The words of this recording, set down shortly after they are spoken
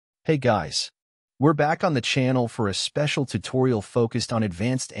Hey guys, we're back on the channel for a special tutorial focused on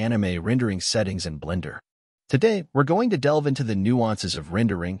advanced anime rendering settings in Blender. Today, we're going to delve into the nuances of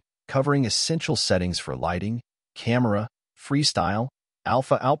rendering, covering essential settings for lighting, camera, freestyle,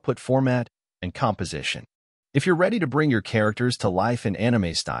 alpha output format, and composition. If you're ready to bring your characters to life in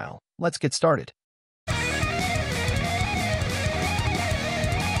anime style, let's get started.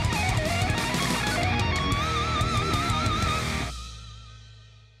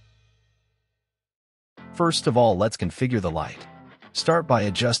 First of all, let's configure the light. Start by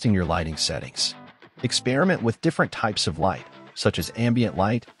adjusting your lighting settings. Experiment with different types of light, such as ambient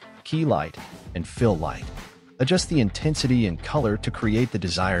light, key light, and fill light. Adjust the intensity and color to create the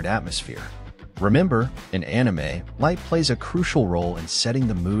desired atmosphere. Remember, in anime, light plays a crucial role in setting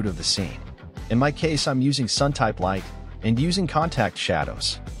the mood of the scene. In my case, I'm using sun-type light and using contact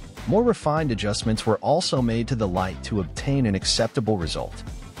shadows. More refined adjustments were also made to the light to obtain an acceptable result.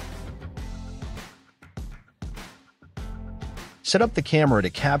 Set up the camera to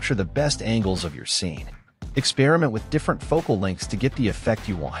capture the best angles of your scene. Experiment with different focal lengths to get the effect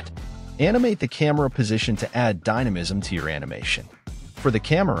you want. Animate the camera position to add dynamism to your animation. For the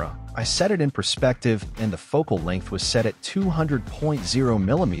camera, I set it in perspective and the focal length was set at 200.0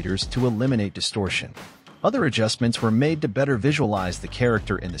 millimeters to eliminate distortion. Other adjustments were made to better visualize the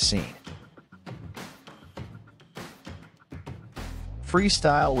character in the scene.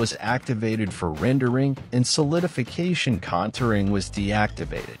 Freestyle was activated for rendering, and solidification contouring was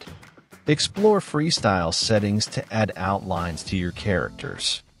deactivated. Explore Freestyle settings to add outlines to your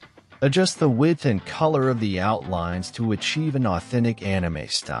characters. Adjust the width and color of the outlines to achieve an authentic anime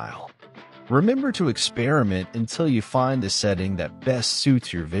style. Remember to experiment until you find the setting that best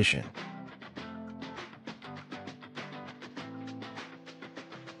suits your vision.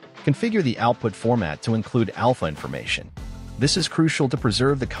 Configure the output format to include alpha information. This is crucial to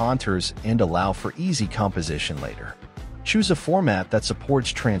preserve the contours and allow for easy composition later. Choose a format that supports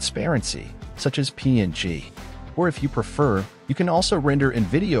transparency, such as PNG. Or if you prefer, you can also render in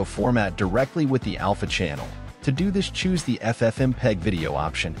video format directly with the alpha channel. To do this, choose the FFmpeg video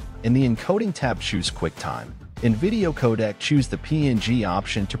option. In the encoding tab, choose QuickTime. In video codec, choose the PNG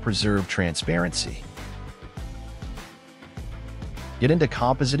option to preserve transparency. Get into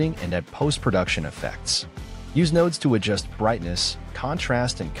compositing and add post-production effects. Use nodes to adjust brightness,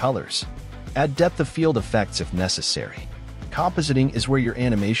 contrast, and colors. Add depth of field effects if necessary. Compositing is where your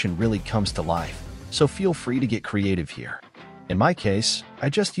animation really comes to life, so feel free to get creative here. In my case, I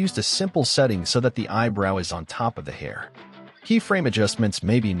just used a simple setting so that the eyebrow is on top of the hair. Keyframe adjustments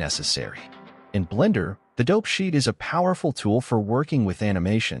may be necessary. In Blender, the dope sheet is a powerful tool for working with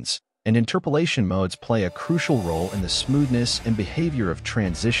animations, and interpolation modes play a crucial role in the smoothness and behavior of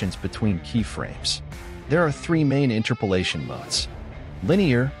transitions between keyframes. There are three main interpolation modes.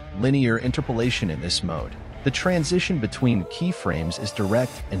 Linear interpolation. In this mode, the transition between keyframes is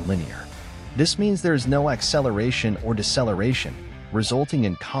direct and linear. This means there is no acceleration or deceleration, resulting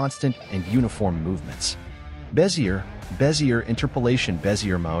in constant and uniform movements. Bezier interpolation.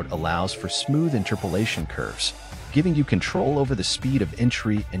 Bezier mode allows for smooth interpolation curves, giving you control over the speed of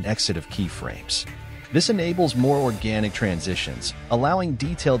entry and exit of keyframes. This enables more organic transitions, allowing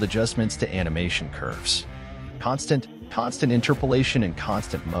detailed adjustments to animation curves. Constant interpolation. In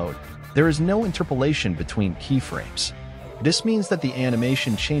constant mode, there is no interpolation between keyframes. This means that the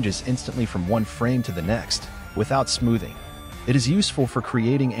animation changes instantly from one frame to the next, without smoothing. It is useful for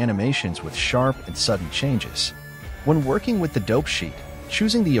creating animations with sharp and sudden changes. When working with the dope sheet,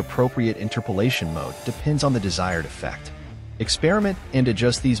 choosing the appropriate interpolation mode depends on the desired effect. Experiment and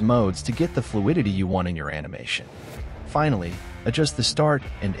adjust these modes to get the fluidity you want in your animation. Finally, adjust the start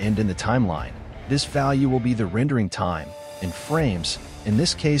and end in the timeline. This value will be the rendering time. In frames, in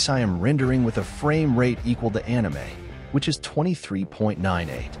this case I am rendering with a frame rate equal to anime, which is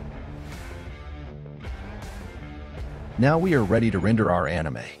 23.98. Now we are ready to render our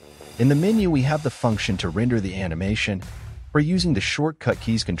anime. In the menu we have the function to render the animation. We're using the shortcut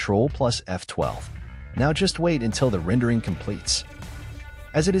keys Ctrl plus F12. Now just wait until the rendering completes.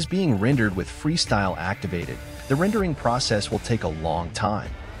 As it is being rendered with Freestyle activated, the rendering process will take a long time.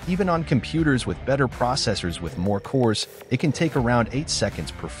 Even on computers with better processors with more cores, it can take around 8 seconds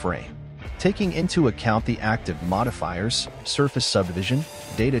per frame. Taking into account the active modifiers, surface subdivision,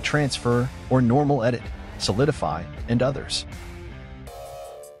 data transfer, or normal edit, solidify, and others.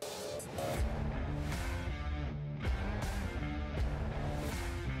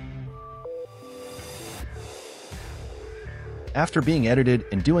 After being edited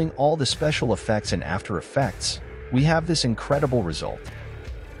and doing all the special effects in After Effects, we have this incredible result.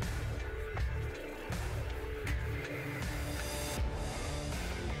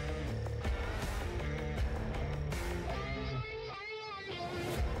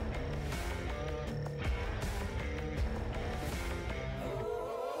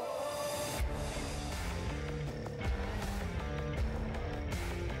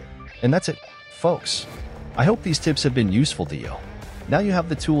 And that's it, folks. I hope these tips have been useful to you. Now you have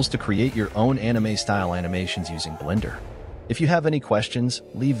the tools to create your own anime-style animations using Blender. If you have any questions,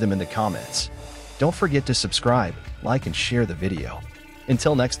 leave them in the comments. Don't forget to subscribe, like, and share the video.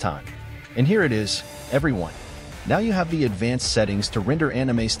 Until next time. And here it is, everyone. Now you have the advanced settings to render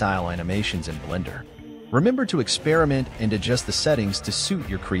anime-style animations in Blender. Remember to experiment and adjust the settings to suit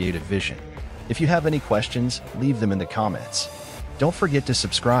your creative vision. If you have any questions, leave them in the comments. Don't forget to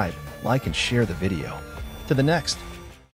subscribe, like, and share the video. To the next.